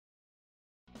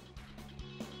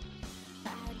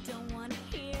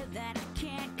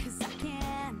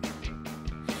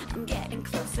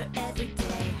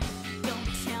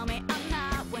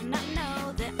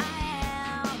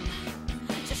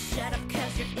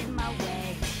in my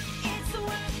way. It's the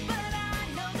worst, but I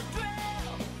know the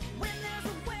drill. When there's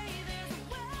a way, there's a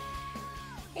will.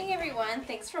 Hey everyone,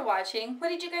 thanks for watching. What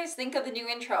did you guys think of the new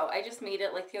intro? I just made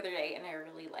it like the other day and I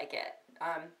really like it.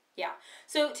 Yeah,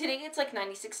 so today it's like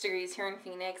 96 degrees here in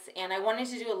Phoenix, and I wanted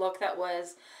to do a look that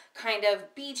was kind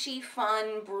of beachy,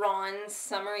 fun, bronze,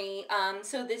 summery.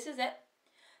 So this is it.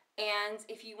 And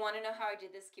if you want to know how I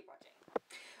did this, keep watching.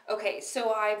 Okay,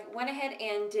 so I went ahead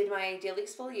and did my daily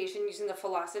exfoliation using the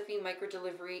Philosophy Micro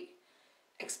Delivery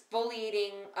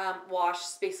exfoliating wash.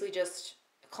 It's basically just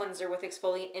a cleanser with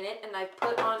exfoliant in it, and I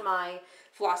put on my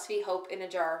Philosophy Hope in a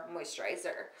Jar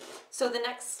moisturizer. So the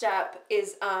next step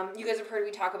is, you guys have heard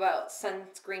me talk about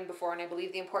sunscreen before, and I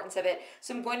believe the importance of it.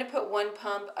 So I'm going to put one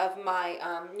pump of my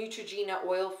Nutrogena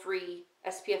oil-free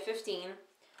SPF 15,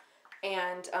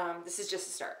 and this is just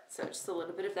a start. So just a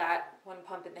little bit of that, one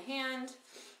pump in the hand,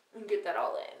 and get that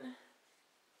all in.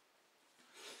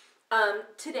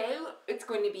 Today it's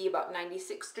going to be about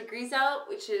 96 degrees out,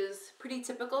 which is pretty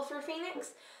typical for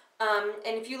Phoenix.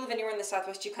 And if you live anywhere in the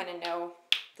Southwest, you kind of know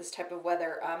this type of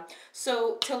weather.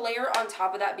 So to layer on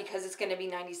top of that, because it's going to be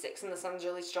 96 and the sun's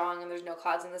really strong and there's no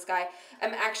clouds in the sky,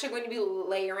 I'm actually going to be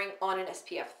layering on an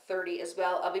SPF 30 as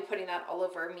well. I'll be putting that all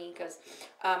over me because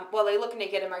while I look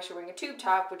naked, I'm actually wearing a tube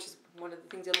top, which is one of the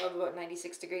things I love about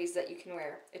 96 degrees, that you can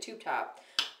wear a tube top.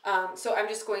 So I'm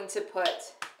just going to put,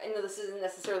 I know this isn't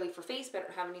necessarily for face, but I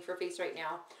don't have any for face right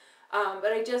now.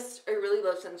 But I really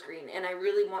love sunscreen, and I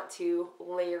really want to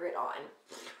layer it on.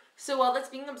 So while that's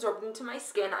being absorbed into my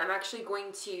skin, I'm actually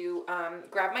going to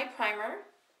grab my primer.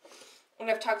 And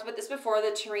I've talked about this before, the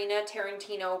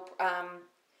Tarantino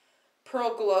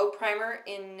Pearl Glow Primer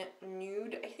in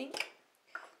Nude, I think.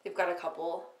 They've got a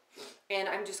couple. And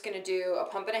I'm just going to do a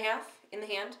pump and a half in the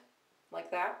hand,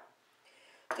 like that.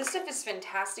 This stuff is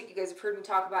fantastic. You guys have heard me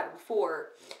talk about it before.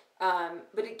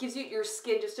 But it gives your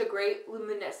skin just a great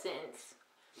luminescence.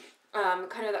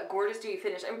 Kind of that gorgeous dewy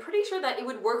finish. I'm pretty sure that it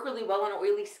would work really well on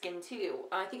oily skin too.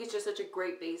 I think it's just such a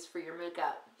great base for your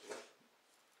makeup.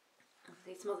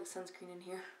 They smell like sunscreen in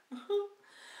here.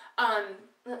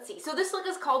 Let's see. So this look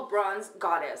is called Bronze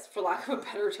Goddess, for lack of a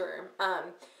better term.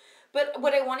 But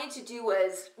what I wanted to do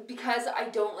was, because I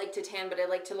don't like to tan, but I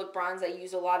like to look bronze, I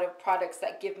use a lot of products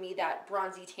that give me that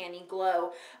bronzy, tanny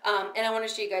glow. And I want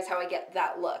to show you guys how I get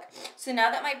that look. So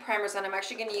now that my primer's on, I'm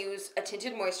actually going to use a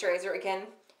tinted moisturizer. Again,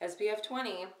 SPF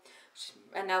 20.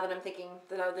 And now that I'm thinking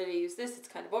that now that I use this, it's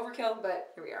kind of overkill,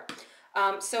 but here we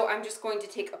are. So I'm just going to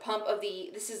take a pump of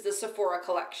this is the Sephora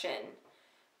collection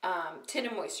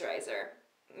tinted moisturizer.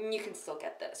 You can still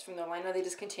get this from their line. I know they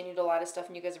discontinued a lot of stuff,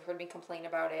 and you guys have heard me complain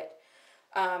about it.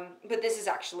 But this is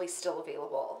actually still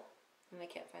available. And I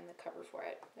can't find the cover for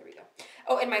it. There we go.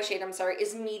 Oh, and my shade, I'm sorry,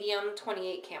 is medium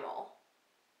 28 camel.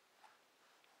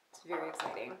 It's very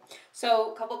exciting.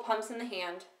 So a couple pumps in the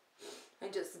hand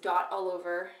and just dot all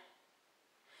over.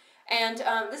 And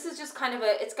this is just kind of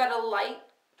it's got a light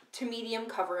to medium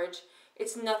coverage.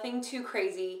 It's nothing too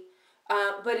crazy,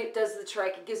 but it does the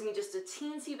trick. It gives me just a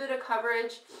teensy bit of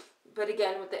coverage, but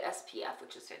again with the SPF,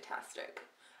 which is fantastic.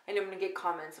 I know I'm going to get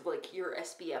comments of like, you're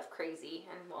SPF crazy,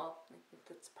 and well,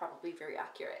 that's probably very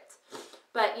accurate.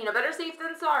 But, you know, better safe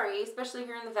than sorry, especially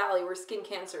here in the valley where skin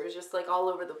cancer is just like all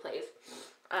over the place.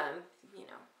 You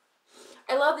know,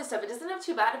 I love this stuff. It doesn't have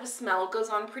too bad of a smell. It goes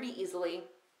on pretty easily.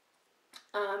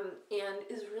 And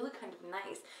is really kind of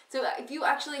nice. So if you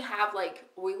actually have like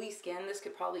oily skin, this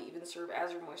could probably even serve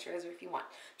as your moisturizer if you want.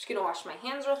 I'm just going to wash my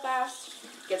hands real fast,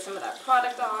 get some of that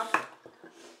product off.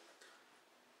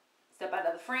 Step out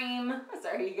of the frame.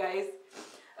 Sorry, you guys.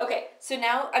 Okay, so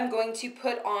now I'm going to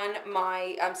put on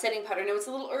my setting powder. Now, it's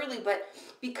a little early, but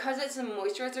because it's a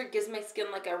moisturizer, it gives my skin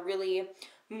like a really,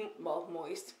 well,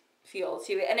 moist feel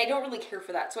to it. And I don't really care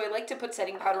for that. So I like to put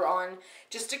setting powder on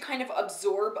just to kind of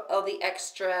absorb all the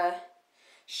extra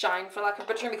shine, for lack of a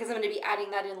better term, because I'm going to be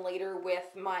adding that in later with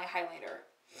my highlighter.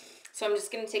 So I'm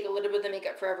just going to take a little bit of the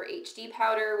Makeup Forever HD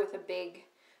powder with a big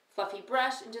fluffy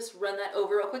brush and just run that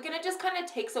over real quick, and it just kind of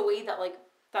takes away that like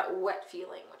that wet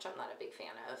feeling, which I'm not a big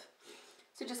fan of.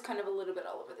 So just kind of a little bit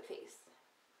all over the face.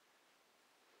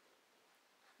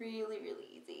 Really, really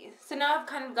easy. So now I've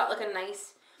kind of got like a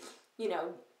nice, you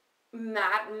know,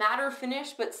 matter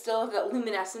finish, but still have that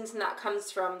luminescence, and that comes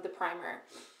from the primer.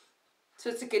 So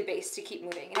it's a good base to keep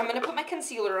moving. And I'm going to put my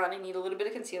concealer on. I need a little bit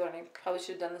of concealer, and I probably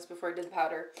should have done this before I did the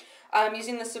powder. I'm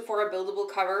using the Sephora Buildable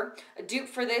cover. A dupe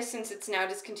for this, since it's now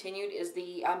discontinued, is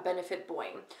the Benefit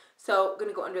Boing. So I'm going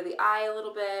to go under the eye a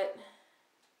little bit.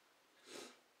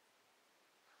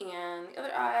 And the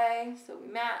other eye, so we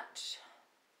match.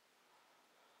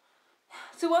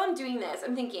 So while I'm doing this,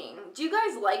 I'm thinking, do you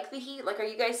guys like the heat? Like, are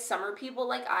you guys summer people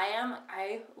like I am?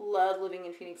 I love living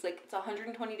in Phoenix. Like, it's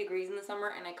 120 degrees in the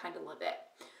summer, and I kind of love it.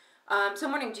 So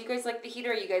I'm wondering, do you guys like the heat,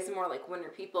 or are you guys more like winter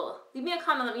people? Leave me a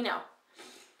comment, let me know.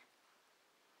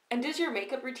 And does your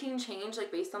makeup routine change,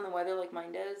 like, based on the weather like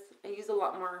mine does? I use a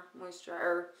lot more moisture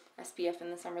or SPF in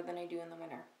the summer than I do in the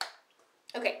winter.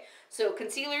 Okay, so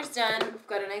concealer's done. We've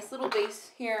got a nice little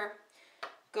base here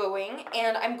going,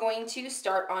 and I'm going to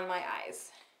start on my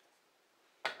eyes.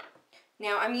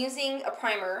 Now, I'm using a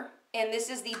primer, and this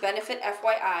is the Benefit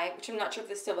FYI, which I'm not sure if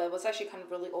this is still available. It's actually kind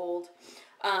of really old.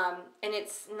 And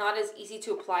it's not as easy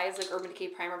to apply as like Urban Decay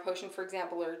Primer Potion, for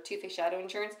example, or Too Faced Shadow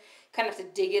Insurance. Kind of have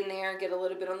to dig in there, get a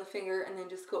little bit on the finger, and then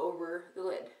just go over the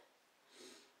lid.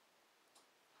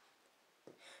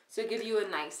 So give you a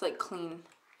nice, like, clean,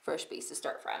 fresh base to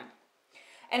start from.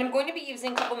 And I'm going to be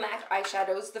using a couple MAC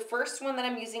eyeshadows. The first one that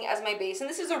I'm using as my base, and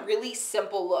this is a really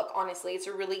simple look, honestly. It's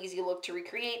a really easy look to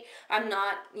recreate. I'm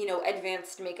not, you know,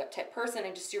 advanced makeup type person.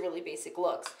 I just do really basic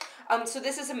looks. So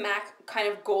this is a MAC kind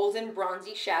of golden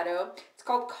bronzy shadow. It's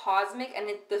called Cosmic, and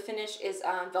the finish is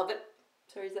Velvet.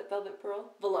 Sorry, is that Velvet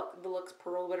Pearl? Velux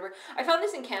Pearl, whatever. I found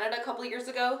this in Canada a couple of years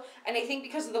ago, and I think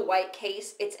because of the white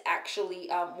case, it's actually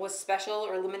was special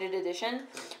or limited edition,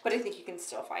 but I think you can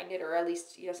still find it, or at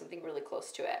least, you know, something really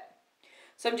close to it.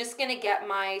 So I'm just going to get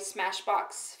my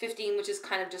Smashbox 15, which is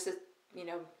kind of just a, you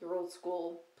know, your old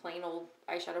school, plain old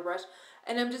eyeshadow brush,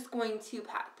 and I'm just going to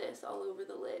pat this all over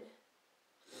the lid.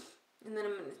 And then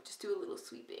I'm going to just do a little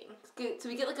sweeping. It's good. So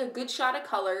we get like a good shot of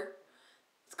color.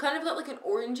 It's kind of got like an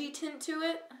orangey tint to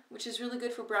it, which is really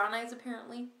good for brown eyes,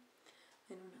 apparently.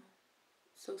 I don't know.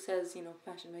 So says, you know,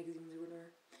 fashion magazines or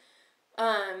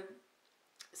whatever.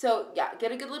 So yeah,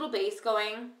 get a good little base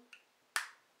going.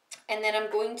 And then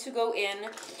I'm going to go in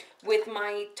with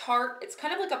my Tarte. It's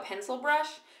kind of like a pencil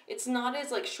brush. It's not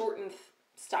as like short and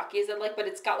stocky as I like, but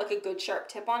it's got like a good sharp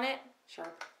tip on it.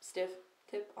 Sharp, stiff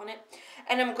tip on it.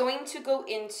 And I'm going to go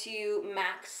into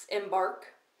MAC's EMBARK,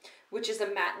 which is a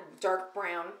matte dark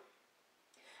brown.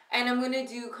 And I'm going to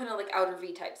do kind of like outer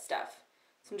V type stuff.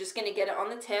 So I'm just going to get it on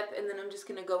the tip, and then I'm just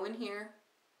going to go in here.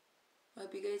 I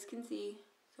hope you guys can see.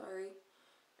 Sorry.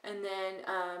 And then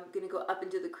I'm going to go up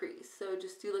into the crease. So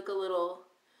just do like a little,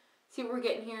 see what we're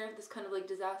getting here? This kind of like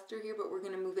disaster here, but we're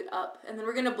going to move it up. And then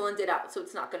we're going to blend it out so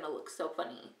it's not going to look so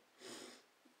funny.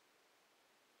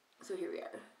 So here we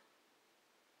are.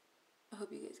 I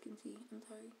hope you guys can see. I'm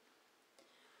sorry.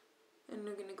 And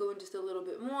we're going to go in just a little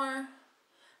bit more.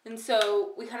 And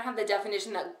so we kind of have the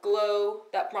definition, that glow,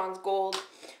 that bronze gold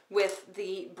with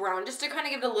the brown, just to kind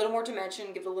of give it a little more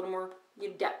dimension, give it a little more, you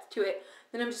know, depth to it.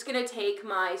 Then I'm just going to take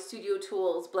my Studio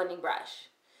Tools blending brush.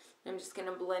 And I'm just going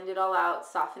to blend it all out,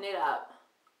 soften it up.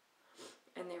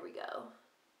 And there we go.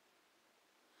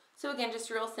 So again,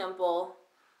 just real simple,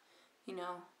 you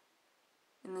know,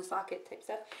 in the socket type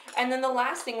stuff. And then the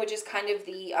last thing, which is kind of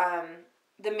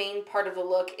the main part of the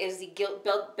look, is the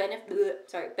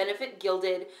Benefit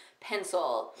Gilded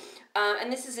Pencil.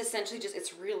 And this is essentially just,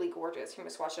 it's really gorgeous. Here, I'm going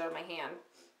to swatch it out of my hand.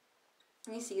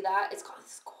 Can you see that? It's got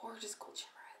this gorgeous gold shimmer.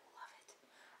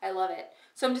 I love it. I love it.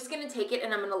 So I'm just going to take it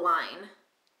and I'm going to line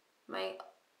my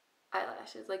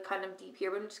eyelashes, like kind of deep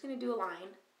here, but I'm just going to do a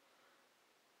line.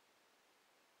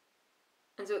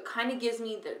 And so it kind of gives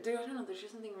me, I don't know, there's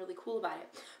just something really cool about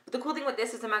it. But the cool thing with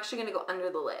this is I'm actually going to go under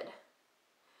the lid.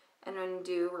 And I'm going to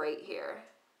do right here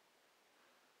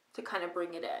to kind of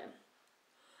bring it in.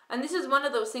 And this is one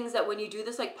of those things that when you do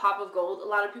this like pop of gold, a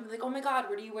lot of people are like, oh my god,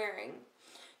 what are you wearing?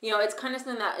 You know, it's kind of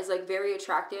something that is like very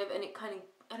attractive, and it kind of,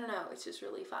 I don't know, it's just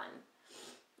really fun.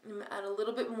 I'm going to add a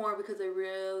little bit more because I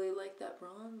really like that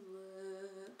bronze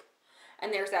look.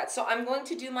 And there's that. So I'm going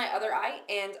to do my other eye,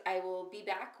 and I will be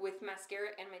back with mascara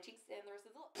and my cheeks and the rest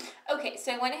of the look. Okay,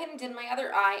 so I went ahead and did my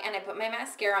other eye, and I put my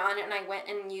mascara on, and I went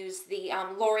and used the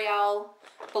L'Oreal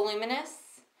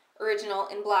Voluminous Original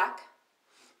in black.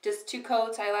 Just 2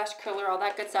 coats, eyelash curler, all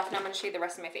that good stuff. Now I'm going to show you the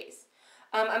rest of my face.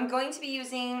 I'm going to be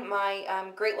using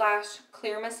my Great Lash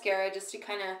Clear Mascara just to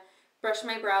kind of brush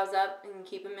my brows up and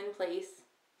keep them in place.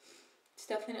 It's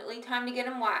definitely time to get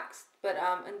them waxed, but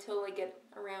until I get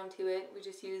around to it, we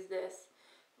just use this.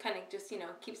 Kind of just, you know,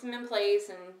 keeps them in place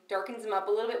and darkens them up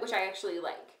a little bit, which I actually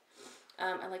like.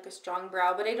 I like a strong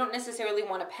brow, but I don't necessarily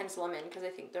want to pencil them in because I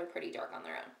think they're pretty dark on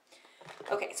their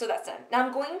own. Okay, so that's done. Now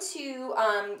I'm going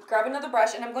to grab another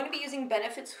brush, and I'm going to be using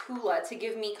Benefit's HOOLA to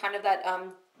give me kind of that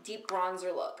deep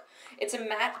bronzer look. It's a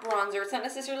matte bronzer. It's not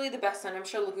necessarily the best one. I'm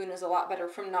sure Laguna is a lot better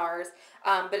from NARS,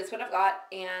 but it's what I've got,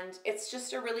 and it's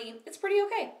just a really, it's pretty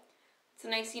okay. It's a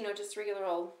nice, you know, just regular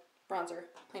old bronzer,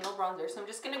 plain old bronzer. So I'm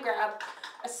just going to grab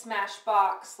a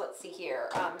Smashbox, let's see here,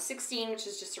 16, which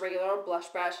is just a regular old blush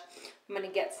brush. I'm going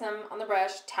to get some on the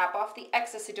brush, tap off the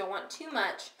excess. I don't want too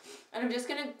much. And I'm just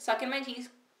going to suck in my teeth.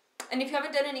 And if you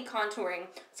haven't done any contouring,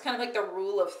 it's kind of like the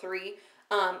rule of 3.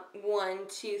 1,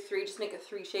 2, 3, just make a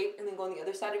 3 shape and then go on the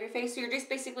other side of your face. So you're just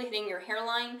basically hitting your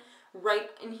hairline right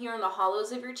in here in the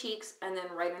hollows of your cheeks and then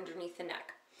right underneath the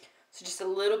neck. So just a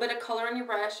little bit of color on your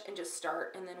brush and just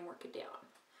start and then work it down.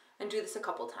 And do this a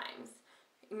couple times.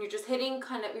 And you're just hitting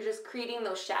you're just creating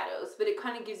those shadows, but it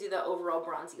kind of gives you the overall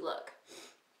bronzy look.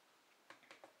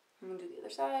 I'm going to do the other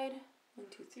side. 1,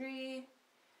 2, 3.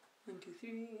 1, 2,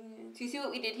 3. So you see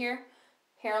what we did here?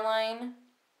 Hairline.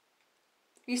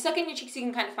 You suck in your cheeks, you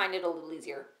can kind of find it a little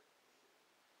easier.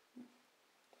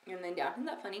 And then down. Isn't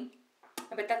that funny?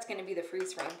 I bet that's going to be the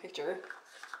freeze frame picture.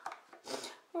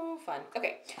 Oh, fun.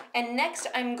 Okay. And next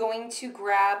I'm going to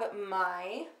grab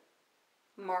my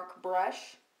Mark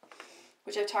brush,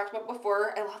 which I've talked about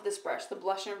before. I love this brush, the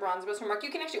blush and bronze brush from Mark. You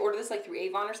can actually order this like through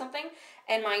Avon or something.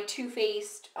 And my Too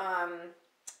Faced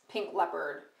Pink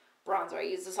Leopard bronzer. I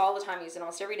use this all the time. I use it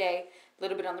almost every day. A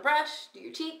little bit on the brush, do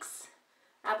your cheeks,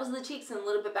 apples of the cheeks, and a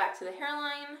little bit back to the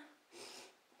hairline.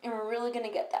 And we're really going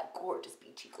to get that gorgeous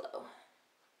beachy glow.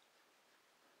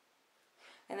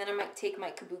 And then I might take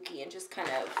my kabuki and just kind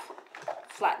of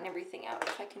flatten everything out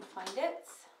if I can find it.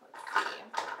 Let's see.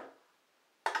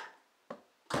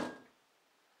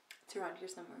 It's around here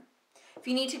somewhere. If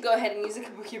you need to, go ahead and use a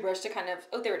kabuki brush to kind of,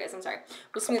 oh, there it is, I'm sorry.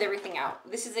 We'll smooth everything out.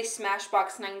 This is a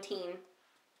Smashbox 19.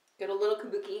 Get a little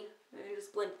kabuki and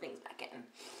just blend things back in.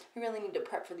 I really need to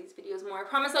prep for these videos more. I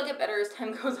promise I'll get better as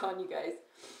time goes on, you guys.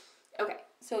 Okay,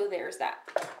 so there's that.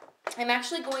 I'm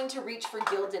actually going to reach for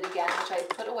Gilded again, which I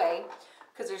put away,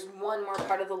 because there's one more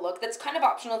part of the look that's kind of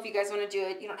optional if you guys want to do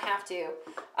it. You don't have to,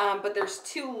 but there's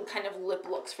 2 kind of lip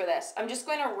looks for this. I'm just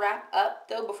going to wrap up,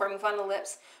 though, before I move on to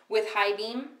lips, with High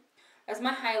Beam as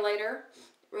my highlighter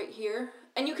right here.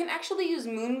 And you can actually use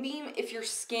Moonbeam if your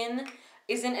skin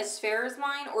isn't as fair as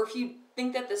mine, or if you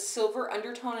think that the silver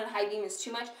undertone in High Beam is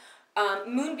too much.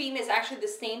 Moonbeam is actually the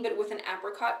same, but with an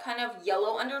apricot kind of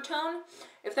yellow undertone.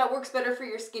 If that works better for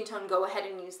your skin tone, go ahead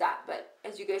and use that. But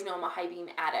as you guys know, I'm a High Beam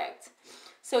addict.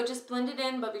 So just blend it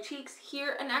in above your cheeks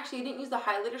here. And actually, I didn't use the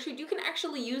highlighter shade. You can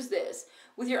actually use this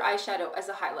with your eyeshadow as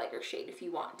a highlighter shade if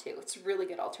you want to. It's a really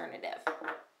good alternative.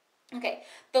 Okay,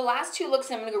 the last 2 looks,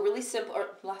 I'm going to go really simple,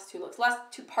 or last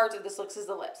 2 parts of this looks is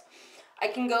the lips. I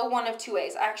can go one of 2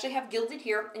 ways. I actually have Gilded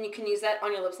here, and you can use that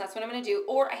on your lips. That's what I'm going to do.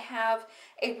 Or I have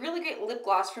a really great lip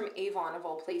gloss from Avon, of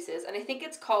all places. And I think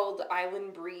it's called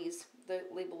Island Breeze. The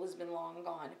label has been long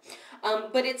gone.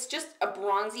 But it's just a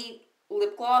bronzy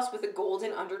lip gloss with a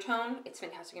golden undertone. It's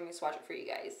fantastic. I'm going to swatch it for you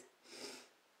guys.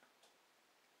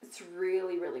 It's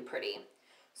really, really pretty.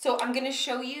 So I'm going to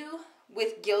show you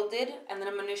with Gilded, and then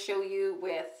I'm going to show you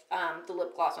with the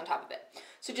lip gloss on top of it.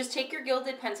 So just take your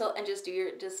Gilded pencil and just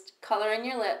do just color in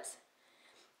your lips.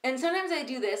 And sometimes I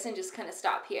do this and just kind of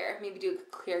stop here. Maybe do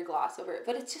a clear gloss over it.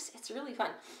 But it's really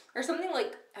fun. Or something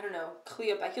like, I don't know,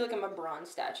 Cleopatra. I feel like I'm a bronze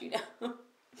statue now.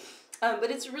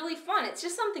 But it's really fun. It's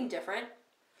just something different.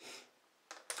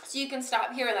 So you can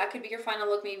stop here, and that could be your final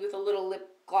look, maybe with a little lip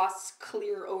gloss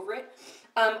clear over it.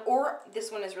 Or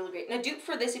this one is really great. Now, dupe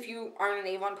for this, if you aren't an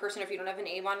Avon person, or if you don't have an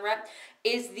Avon rep,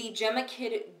 is the Gemma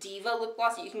Kid Diva lip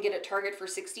gloss that you can get at Target for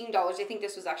 $16. I think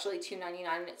this was actually $2.99,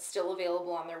 and it's still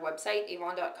available on their website,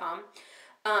 avon.com.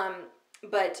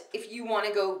 But if you want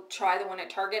to go try the one at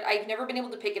Target, I've never been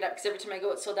able to pick it up because every time I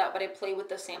go it's sold out, but I play with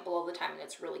the sample all the time, and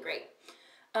it's really great.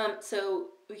 So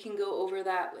we can go over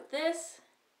that with this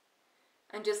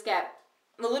and just get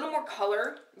a little more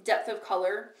color, depth of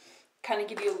color, kind of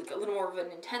give you a little more of an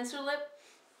intenser lip.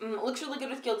 It looks really good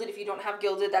with Gilded. If you don't have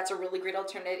Gilded, that's a really great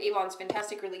alternative. Avon's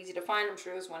fantastic, really easy to find. I'm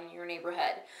sure there's one in your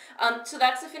neighborhood. So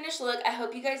that's the finished look. I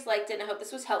hope you guys liked it, and I hope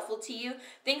this was helpful to you.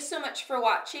 Thanks so much for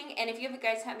watching, and if you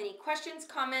guys have any questions,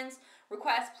 comments,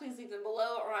 requests, please leave them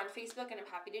below or on Facebook, and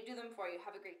I'm happy to do them for you.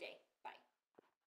 Have a great day. Bye.